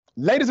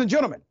Ladies and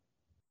gentlemen,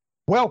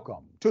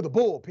 welcome to the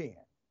Bullpen.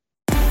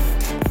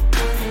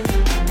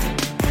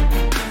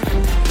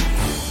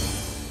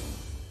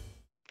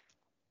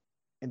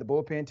 In the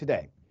Bullpen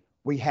today,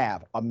 we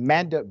have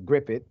Amanda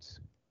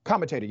Griffiths,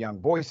 commentator, Young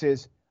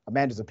Voices.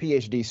 Amanda's a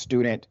PhD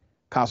student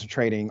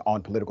concentrating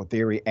on political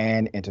theory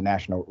and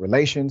international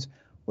relations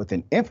with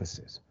an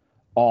emphasis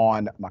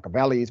on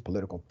Machiavelli's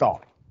political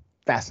thought.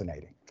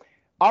 Fascinating.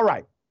 All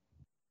right.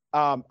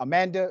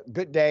 Amanda,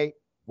 good day.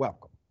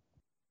 Welcome.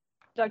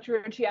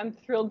 Dr. Ritchie, I'm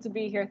thrilled to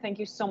be here. Thank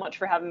you so much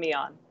for having me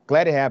on.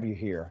 Glad to have you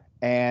here.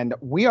 And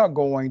we are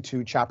going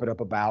to chop it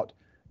up about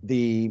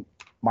the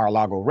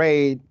Mar-a-Lago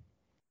raid,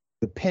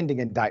 the pending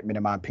indictment,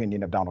 in my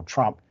opinion, of Donald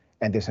Trump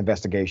and this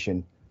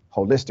investigation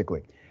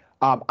holistically.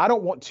 I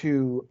don't want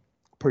to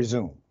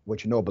presume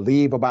what you know,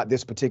 believe about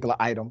this particular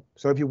item.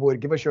 So if you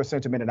would, give us your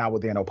sentiment and I will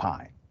then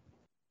opine.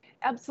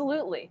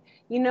 Absolutely.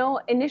 You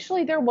know,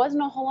 initially there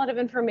wasn't a whole lot of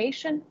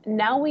information.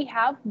 Now we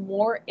have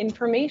more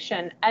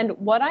information. And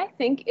what I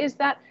think is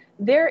that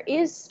there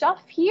is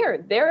stuff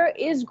here. There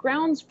is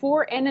grounds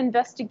for an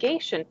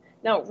investigation.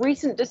 Now,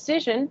 recent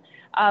decision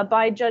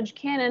by Judge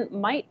Cannon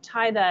might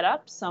tie that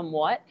up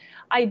somewhat.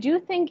 I do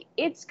think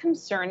it's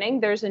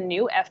concerning. There's a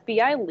new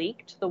FBI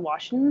leak to the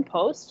Washington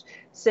Post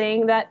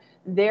saying that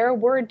there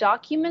were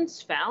documents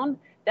found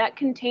that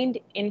contained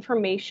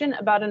information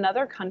about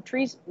another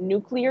country's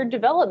nuclear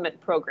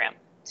development program.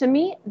 To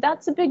me,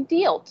 that's a big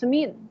deal. To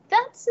me,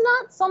 that's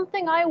not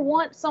something I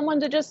want someone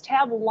to just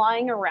have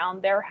lying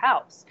around their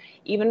house.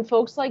 Even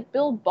folks like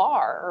Bill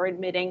Barr are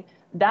admitting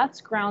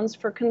that's grounds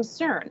for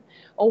concern.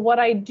 What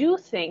I do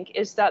think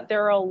is that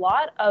there are a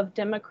lot of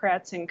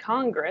Democrats in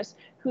Congress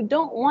who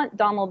don't want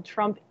Donald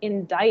Trump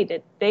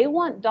indicted. They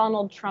want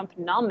Donald Trump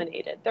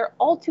nominated. They're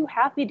all too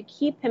happy to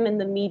keep him in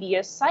the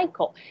media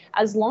cycle.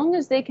 As long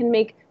as they can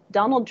make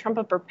Donald Trump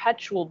a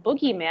perpetual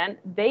boogeyman,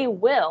 they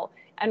will.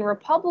 And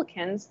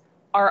Republicans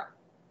are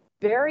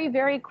very,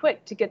 very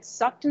quick to get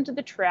sucked into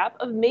the trap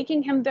of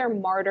making him their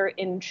martyr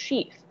in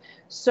chief.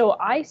 So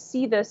I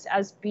see this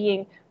as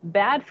being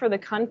bad for the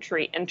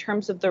country in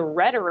terms of the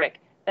rhetoric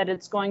that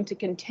it's going to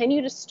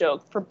continue to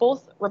stoke for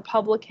both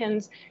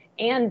Republicans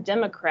and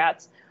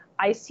Democrats.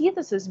 I see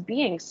this as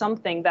being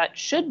something that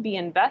should be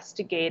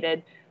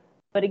investigated.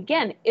 But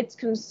again, it's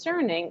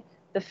concerning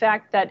the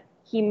fact that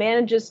he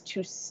manages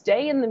to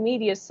stay in the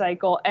media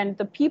cycle, and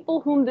the people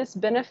whom this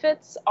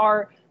benefits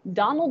are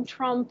Donald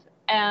Trump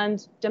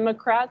and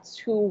Democrats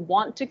who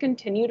want to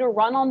continue to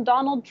run on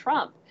Donald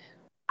Trump.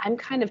 I'm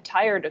kind of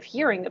tired of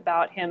hearing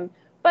about him.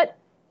 But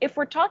if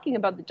we're talking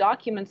about the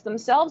documents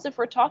themselves, if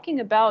we're talking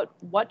about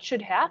what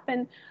should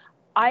happen,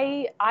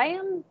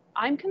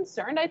 I'm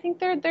concerned. I think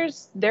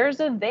there's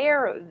a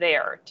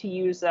there, to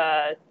use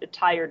a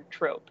tired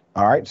trope.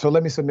 All right. So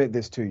let me submit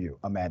this to you,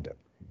 Amanda.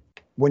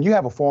 When you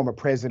have a former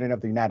president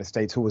of the United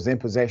States who was in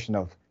possession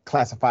of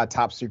classified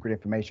top secret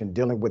information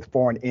dealing with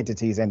foreign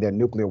entities and their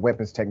nuclear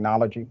weapons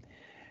technology,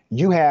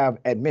 you have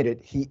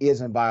admitted he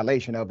is in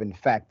violation of, in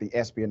fact, the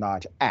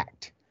Espionage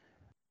Act.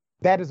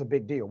 That is a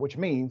big deal, which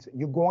means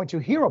you're going to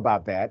hear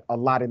about that a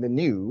lot in the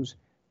news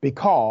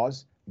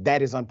because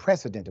that is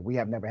unprecedented. We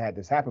have never had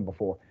this happen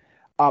before.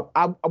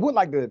 I would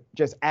like to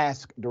just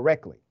ask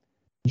directly,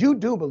 you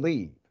do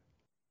believe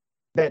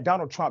that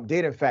Donald Trump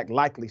did, in fact,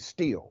 likely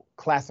steal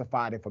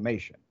classified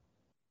information?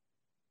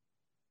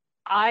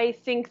 I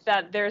think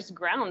that there's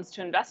grounds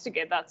to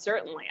investigate that,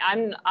 certainly.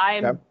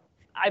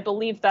 I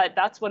believe that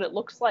that's what it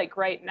looks like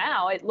right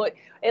now. It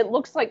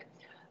looks like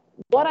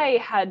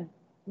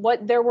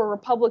what there were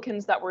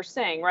Republicans that were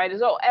saying, right,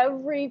 is, oh,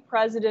 every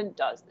president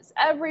does this.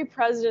 Every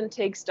president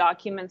takes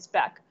documents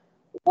back.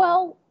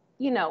 Well,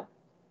 you know,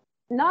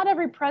 not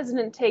every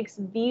president takes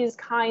these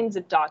kinds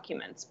of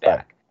documents back.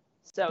 Right.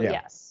 So, yeah.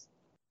 Yes.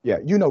 Yeah,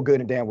 you know good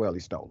and damn well he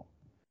stole them.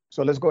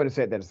 So let's go ahead and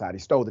set that aside. He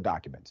stole the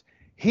documents.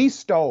 He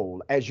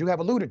stole, as you have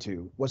alluded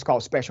to, what's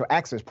called special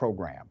access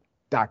program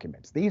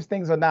documents. These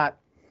things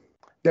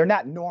they're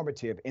not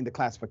normative in the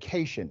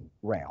classification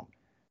realm.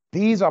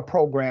 These are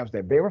programs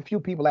that very few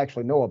people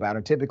actually know about,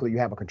 and typically you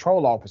have a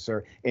control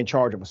officer in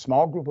charge of a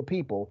small group of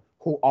people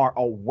who are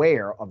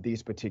aware of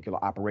these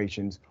particular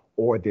operations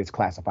or this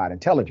classified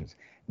intelligence.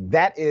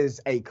 That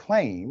is a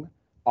claim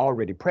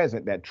already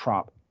present that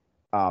Trump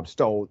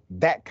stole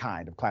that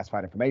kind of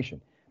classified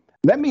information.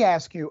 Let me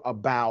ask you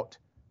about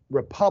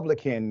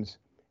Republicans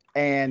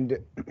and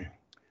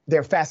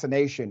their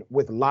fascination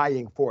with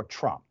lying for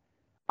Trump.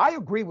 I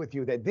agree with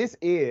you that this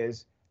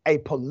is a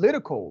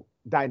political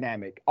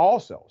dynamic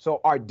also. So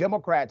are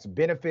Democrats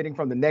benefiting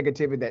from the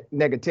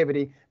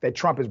negativity that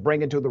Trump is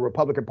bringing to the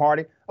Republican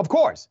Party? Of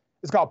course.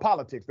 It's called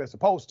politics. They're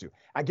supposed to.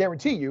 I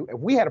guarantee you, if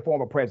we had a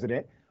former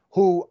president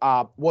who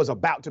was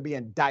about to be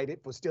indicted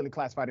for stealing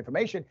classified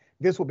information,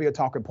 this will be a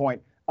talking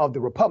point of the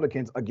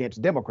Republicans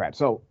against Democrats.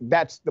 So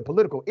that's the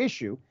political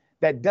issue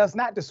that does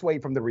not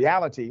dissuade from the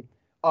reality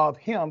of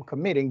him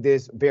committing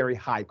this very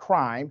high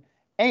crime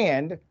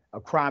and a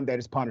crime that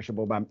is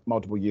punishable by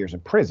multiple years in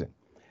prison.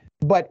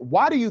 But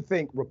why do you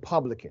think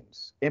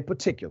Republicans, in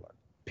particular,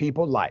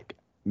 people like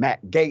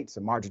Matt Gaetz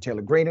and Marjorie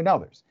Taylor Greene and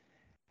others,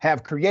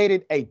 have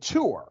created a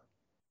tour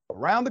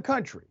around the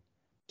country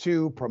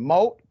to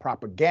promote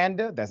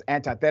propaganda that's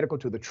antithetical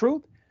to the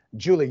truth.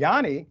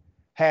 Giuliani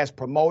has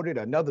promoted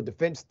another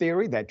defense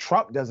theory that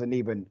Trump doesn't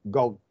even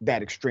go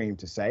that extreme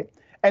to say.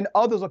 And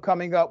others are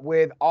coming up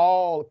with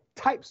all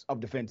types of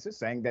defenses,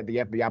 saying that the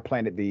FBI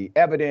planted the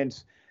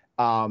evidence,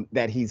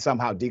 that he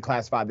somehow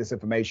declassified this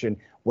information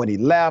when he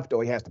left,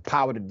 or he has the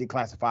power to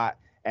declassify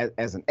it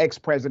as an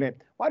ex-president.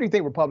 Why do you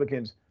think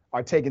Republicans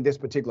are taking this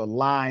particular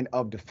line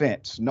of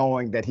defense,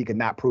 knowing that he could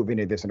not prove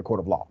any of this in a court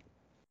of law?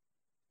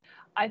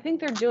 I think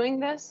they're doing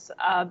this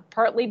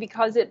partly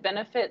because it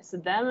benefits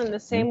them in the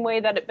same way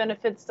that it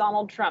benefits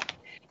Donald Trump.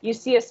 You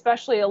see,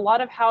 especially a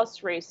lot of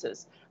House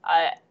races,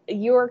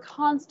 you're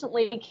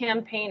constantly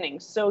campaigning.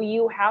 So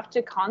you have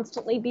to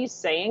constantly be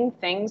saying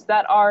things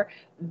that are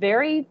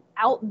very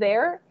out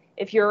there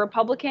if you're a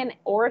Republican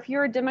or if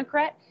you're a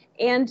Democrat,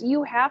 and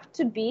you have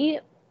to be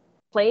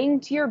playing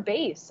to your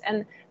base.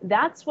 And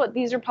that's what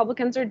these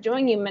Republicans are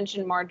doing. You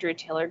mentioned Marjorie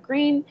Taylor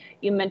Greene,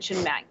 you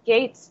mentioned Matt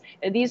Gaetz.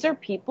 These are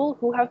people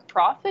who have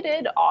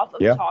profited off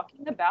of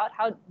talking about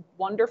how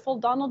wonderful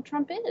Donald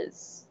Trump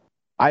is.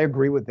 I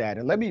agree with that.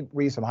 And let me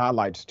read some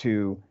highlights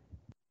to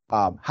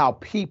how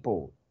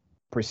people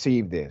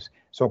perceive this.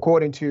 So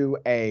according to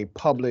a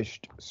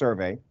published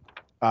survey,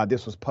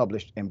 this was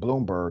published in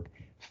Bloomberg,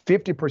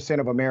 50%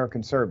 of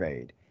Americans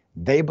surveyed,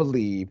 they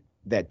believe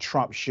that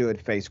Trump should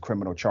face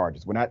criminal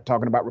charges. We're not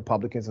talking about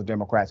Republicans or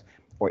Democrats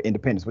or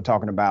independents. We're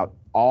talking about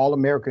all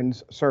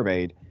Americans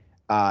surveyed.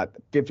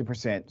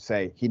 50%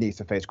 say he needs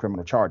to face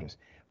criminal charges.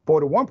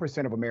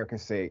 41% of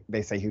Americans say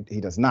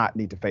he does not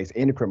need to face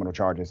any criminal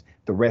charges.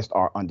 The rest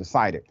are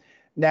undecided.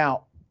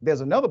 Now,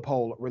 there's another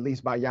poll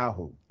released by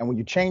Yahoo. And when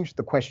you change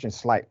the question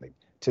slightly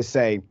to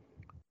say,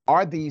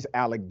 are these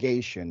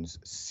allegations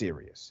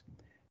serious?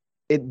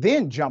 It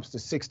then jumps to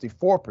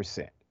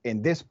 64%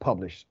 in this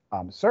published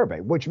survey,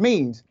 which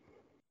means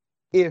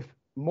if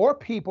more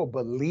people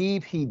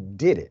believe he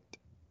did it,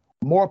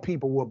 more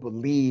people will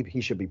believe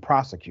he should be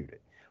prosecuted.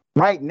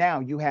 Right now,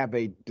 you have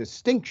a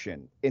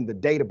distinction in the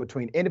data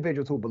between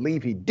individuals who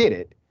believe he did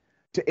it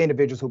to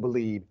individuals who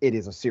believe it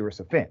is a serious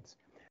offense.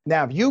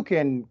 Now, if you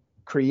can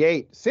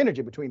create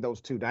synergy between those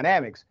two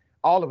dynamics,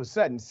 all of a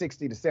sudden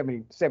 60 to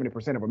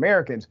 70% of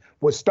Americans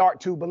will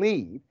start to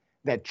believe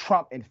that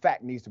Trump, in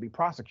fact, needs to be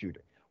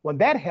prosecuted. When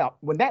that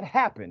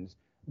happens,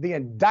 the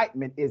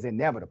indictment is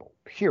inevitable,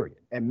 period,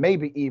 and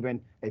maybe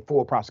even a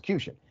full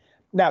prosecution.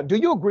 Now, do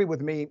you agree with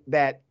me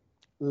that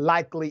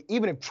likely,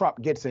 even if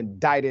Trump gets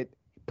indicted,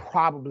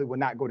 probably will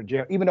not go to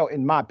jail, even though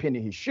in my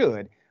opinion he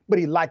should, but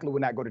he likely will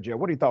not go to jail?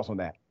 What are your thoughts on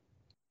that?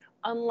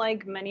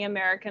 Unlike many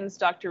Americans,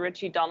 Dr.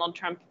 Ritchie, Donald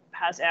Trump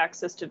has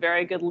access to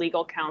very good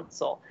legal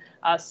counsel.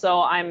 So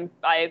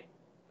I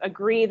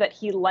agree that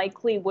he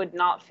likely would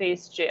not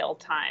face jail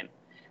time.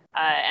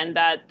 And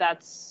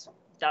that's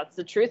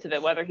the truth of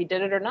it, whether he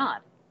did it or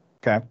not.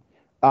 Okay.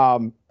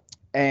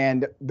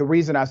 And the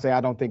reason I say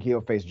I don't think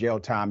he'll face jail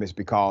time is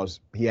because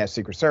he has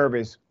Secret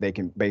Service. They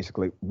can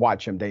basically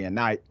watch him day and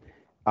night,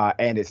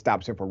 and it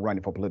stops him from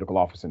running for political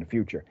office in the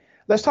future.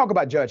 Let's talk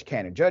about Judge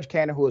Cannon. Judge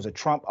Cannon, who is a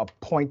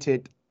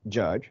Trump-appointed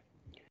judge,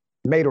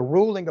 made a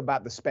ruling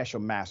about the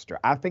special master.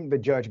 I think the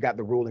judge got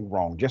the ruling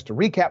wrong. Just to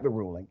recap the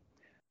ruling,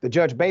 the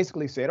judge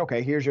basically said,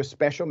 okay, here's your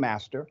special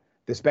master.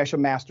 The special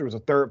master is a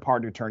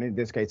third-party attorney. In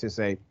this case, it's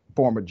a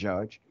former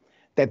judge.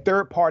 That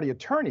third-party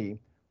attorney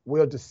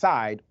will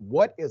decide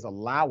what is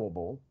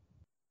allowable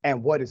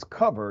and what is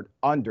covered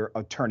under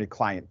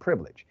attorney-client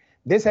privilege.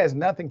 This has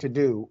nothing to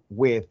do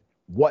with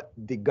what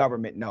the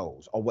government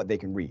knows or what they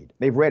can read.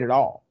 They've read it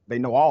all. They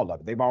know all of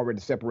it. They've already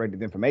separated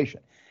the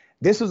information.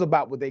 This is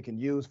about what they can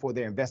use for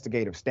their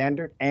investigative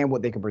standard and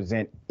what they can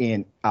present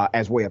in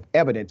as way of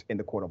evidence in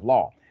the court of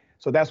law.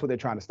 So that's what they're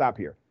trying to stop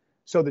here.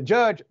 So the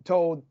judge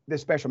told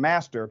this special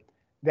master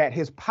that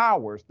his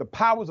powers, the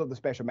powers of the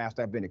special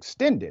master, have been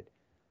extended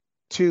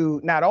to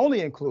not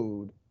only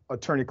include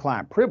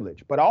attorney-client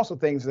privilege, but also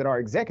things that are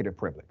executive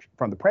privilege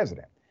from the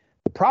president.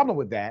 The problem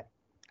with that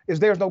is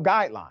there's no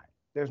guideline.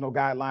 There's no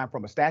guideline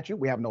from a statute.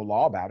 We have no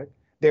law about it.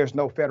 There's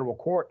no federal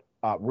court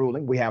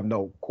ruling. We have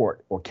no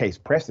court or case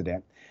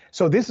precedent.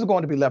 So this is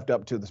going to be left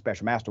up to the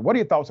special master. What are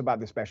your thoughts about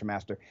this special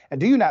master? And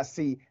do you not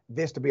see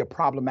this to be a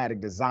problematic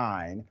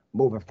design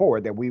moving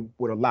forward, that we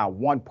would allow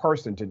one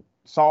person to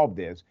solve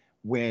this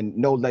when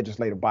no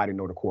legislative body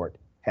nor the court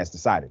has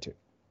decided to?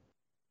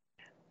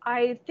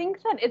 I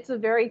think that it's a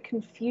very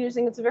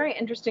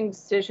interesting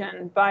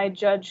decision by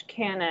Judge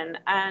Cannon.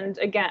 And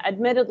again,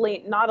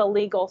 admittedly, not a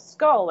legal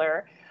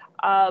scholar,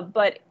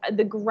 but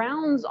the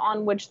grounds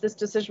on which this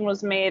decision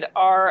was made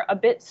are a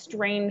bit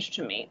strange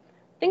to me.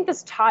 I think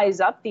this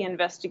ties up the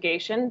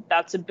investigation.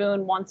 That's a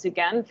boon once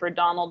again for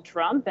Donald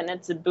Trump, and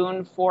it's a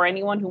boon for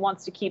anyone who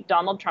wants to keep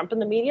Donald Trump in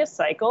the media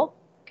cycle,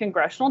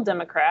 congressional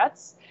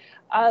Democrats.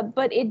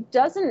 But it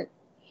doesn't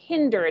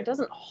hinder, it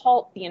doesn't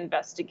halt the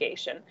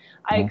investigation.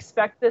 I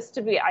expect this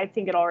to be, I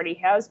think it already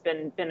has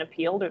been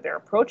appealed, or they're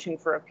approaching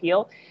for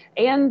appeal.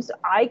 And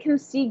I can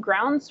see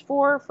grounds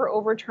for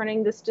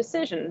overturning this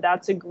decision.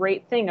 That's a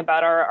great thing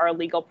about our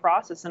legal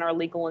process and our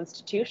legal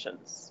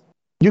institutions.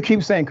 You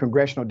keep saying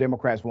congressional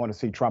Democrats want to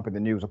see Trump in the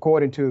news.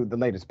 According to the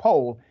latest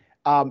poll,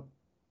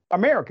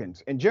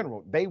 Americans in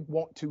general, they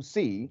want to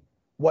see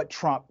what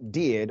Trump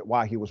did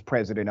while he was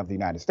president of the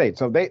United States.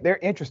 So they're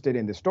interested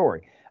in this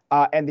story.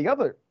 And the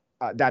other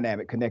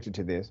dynamic connected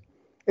to this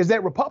is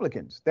that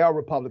there are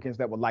Republicans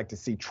that would like to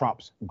see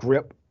Trump's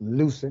grip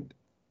loosened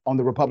on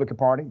the Republican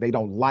Party. They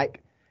don't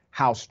like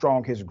how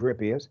strong his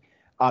grip is.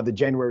 The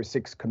January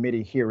 6th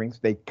committee hearings,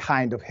 they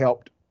kind of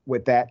helped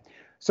with that.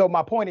 So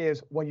my point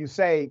is, when you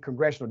say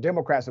congressional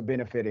Democrats are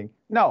benefiting,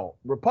 no,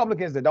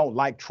 Republicans that don't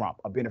like Trump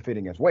are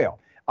benefiting as well.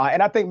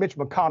 And I think Mitch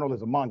McConnell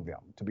is among them,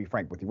 to be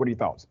frank with you. What are your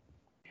thoughts?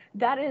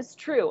 That is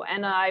true,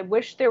 and I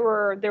wish there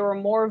were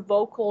more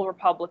vocal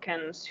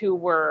Republicans who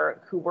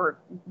were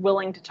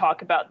willing to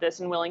talk about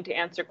this and willing to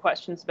answer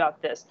questions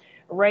about this.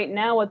 Right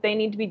now, what they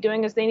need to be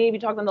doing is they need to be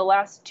talking about the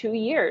last 2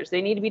 years.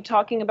 They need to be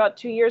talking about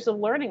 2 years of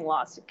learning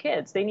loss of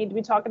kids. They need to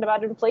be talking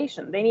about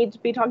inflation. They need to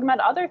be talking about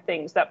other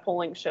things that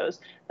polling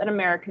shows that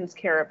Americans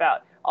care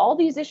about. All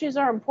these issues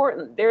are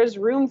important. There's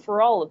room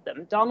for all of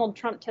them. Donald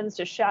Trump tends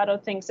to shadow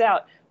things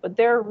out, but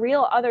there are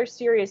real other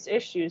serious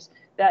issues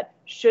that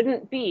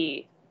shouldn't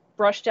be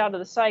brushed out of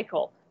the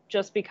cycle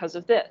just because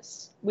of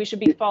this. We should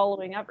be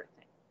following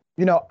everything.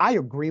 You know, I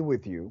agree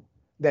with you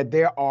that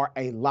there are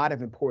a lot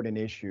of important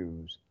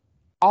issues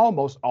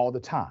almost all the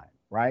time,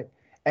 right?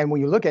 And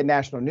when you look at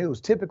national news,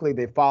 typically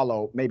they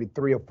follow maybe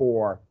 3 or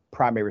 4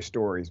 primary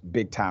stories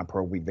big time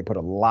per week. They put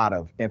a lot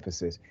of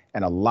emphasis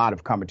and a lot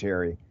of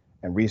commentary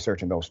and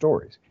research in those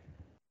stories.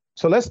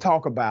 So let's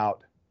talk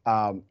about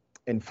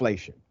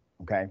inflation,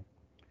 okay?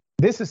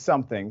 This is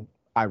something,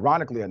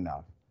 ironically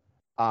enough,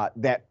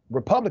 that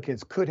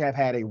Republicans could have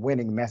had a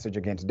winning message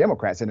against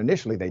Democrats, and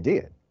initially they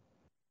did.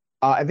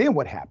 And then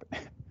what happened?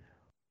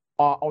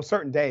 On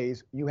certain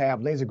days, you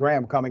have Lindsey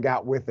Graham coming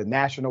out with a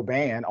national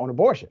ban on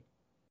abortion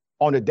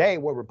on a day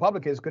where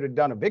Republicans could have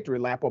done a victory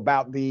lap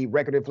about the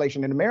record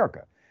inflation in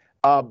America.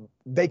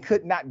 They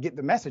could not get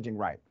the messaging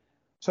right.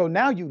 So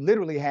now you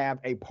literally have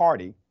a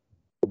party,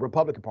 a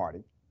Republican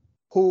Party,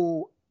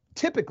 who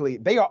typically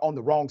they are on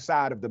the wrong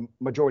side of the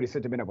majority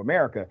sentiment of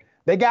America.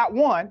 They got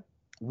one.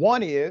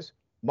 One is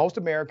most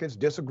Americans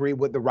disagree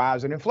with the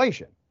rise in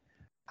inflation.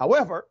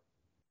 However,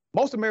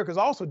 most Americans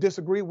also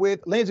disagree with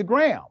Lindsey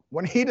Graham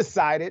when he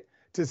decided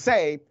to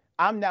say,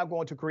 I'm now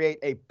going to create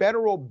a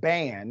federal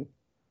ban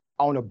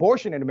on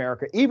abortion in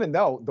America, even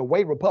though the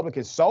way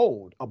Republicans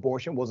sold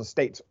abortion was a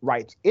states'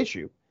 rights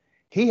issue.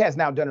 He has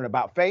now done an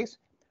about face,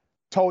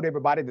 told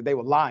everybody that they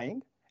were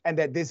lying and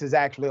that this is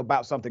actually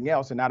about something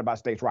else and not about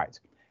states' rights.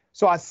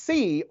 So I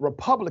see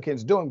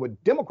Republicans doing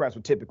what Democrats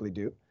would typically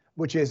do,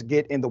 which is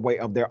get in the way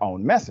of their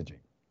own messaging.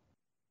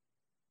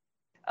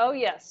 Oh,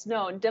 yes.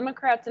 No,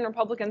 Democrats and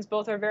Republicans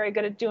both are very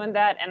good at doing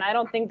that. And I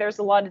don't think there's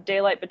a lot of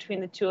daylight between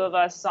the two of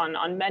us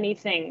on many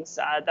things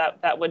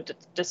that would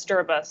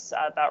disturb us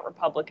about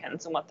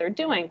Republicans and what they're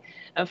doing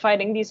and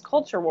fighting these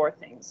culture war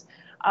things.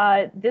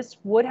 This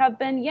would have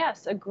been,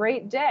 yes, a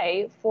great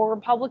day for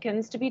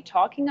Republicans to be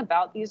talking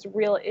about these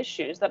real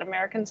issues that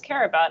Americans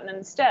care about. And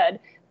instead,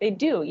 they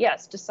do,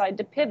 yes, decide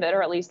to pivot,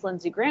 or at least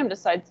Lindsey Graham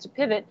decides to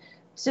pivot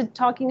to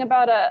talking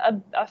about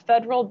a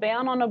federal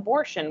ban on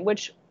abortion,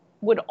 which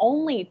would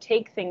only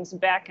take things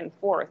back and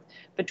forth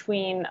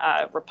between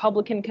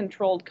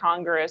Republican-controlled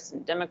Congress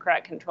and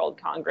Democrat-controlled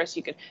Congress.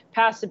 You could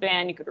pass a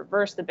ban, you could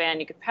reverse the ban,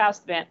 you could pass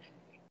the ban.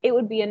 It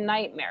would be a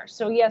nightmare.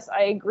 So yes,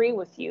 I agree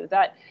with you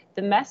that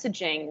the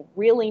messaging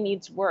really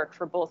needs work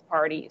for both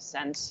parties,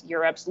 and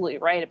you're absolutely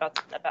right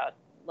about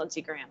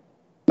Lindsey Graham.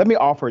 Let me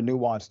offer a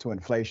nuance to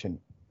inflation.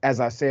 As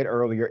I said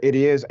earlier, it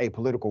is a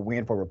political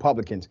win for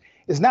Republicans.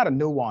 It's not a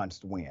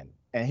nuanced win.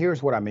 And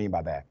here's what I mean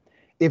by that.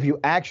 If you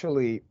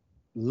actually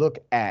look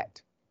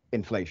at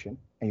inflation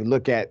and you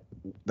look at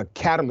the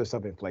catalyst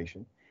of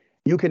inflation,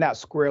 you cannot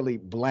squarely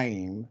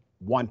blame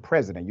one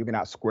president. You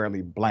cannot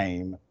squarely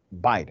blame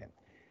Biden.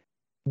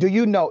 Do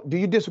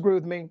you disagree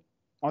with me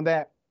on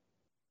that?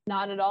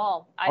 Not at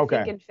all. I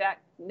think, in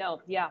fact,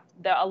 no, yeah,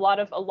 a lot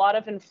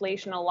of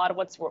inflation, a lot of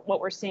what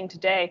we're seeing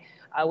today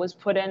was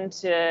put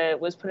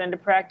into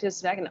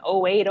practice back in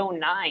 08,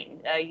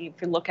 09. You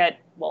can look at,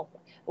 well,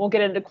 we'll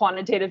get into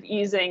quantitative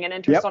easing and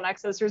interest on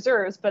excess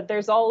reserves, but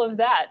there's all of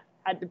that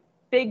had a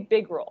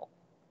big role.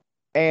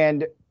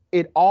 And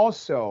it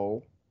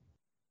also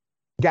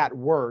got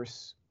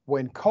worse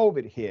when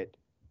COVID hit,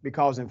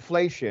 because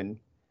inflation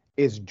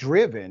is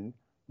driven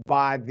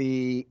by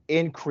the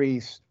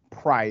increased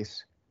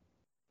price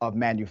of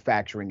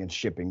manufacturing and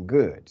shipping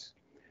goods.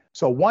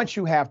 So once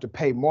you have to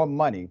pay more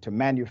money to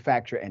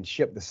manufacture and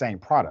ship the same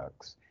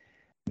products,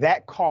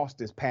 that cost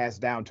is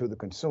passed down to the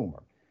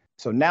consumer.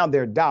 So now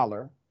their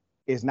dollar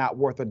is not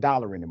worth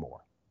 $1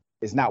 anymore.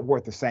 It's not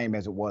worth the same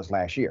as it was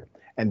last year.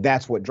 And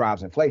that's what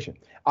drives inflation.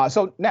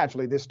 So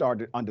naturally, this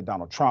started under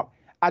Donald Trump.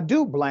 I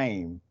do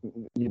blame,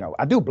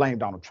 I do blame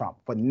Donald Trump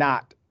for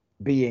not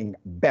being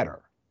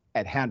better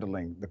at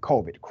handling the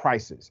COVID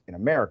crisis in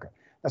America.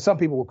 Now, some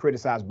people will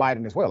criticize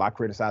Biden as well. I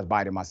criticize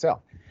Biden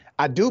myself.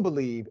 I do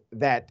believe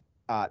that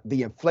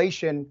the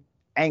inflation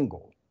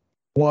angle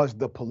was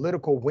the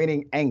political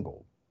winning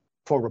angle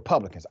for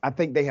Republicans. I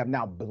think they have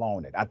now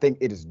blown it. I think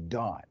it is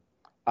done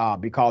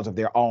because of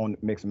their own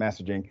mixed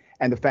messaging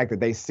and the fact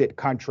that they sit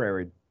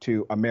contrary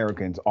to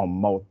Americans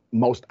on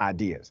most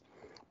ideas.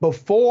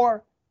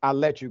 Before I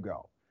let you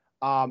go,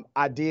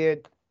 I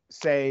did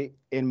say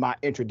in my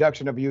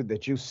introduction of you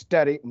that you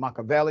study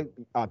Machiavelli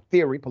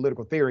theory,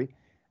 political theory,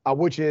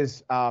 which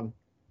is,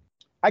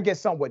 I guess,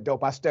 somewhat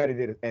dope. I studied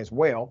it as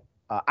well.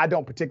 I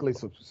don't particularly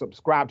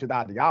subscribe to the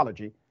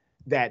ideology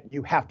that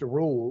you have to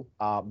rule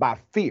by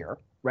fear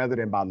rather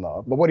than by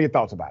love. But what are your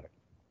thoughts about it?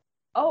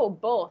 Oh,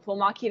 both. Well,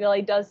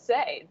 Machiavelli does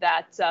say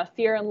that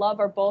fear and love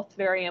are both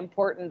very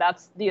important.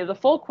 That's the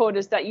full quote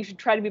is that you should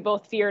try to be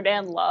both feared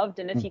and loved.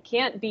 And if you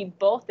can't be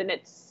both, then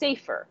it's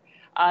safer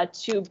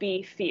to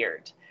be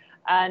feared.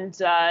 And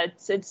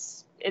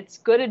it's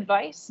good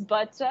advice.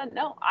 But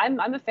no, I'm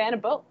a fan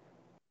of both.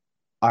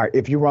 All right.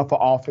 If you run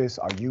for office,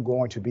 are you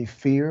going to be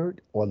feared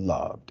or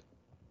loved?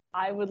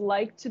 I would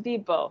like to be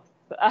both,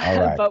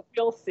 right. But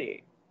we'll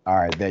see. All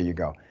right. There you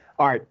go.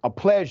 All right. A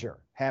pleasure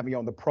having you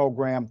on the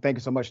program. Thank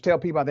you so much. Tell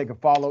people how they can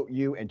follow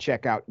you and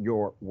check out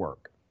your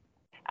work.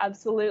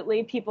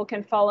 Absolutely. People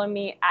can follow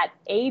me at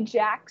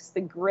Ajax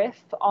the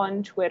Griff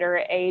on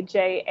Twitter,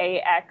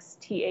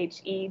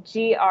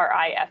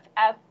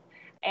 AJAXTHEGRIFF.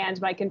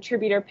 And my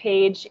contributor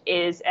page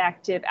is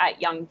active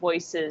at Young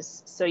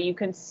Voices, so you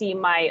can see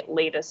my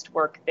latest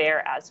work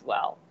there as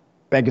well.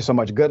 Thank you so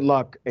much. Good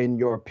luck in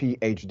your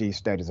PhD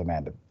studies,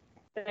 Amanda.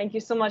 Thank you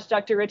so much,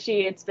 Dr.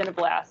 Ritchie. It's been a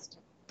blast.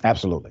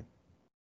 Absolutely.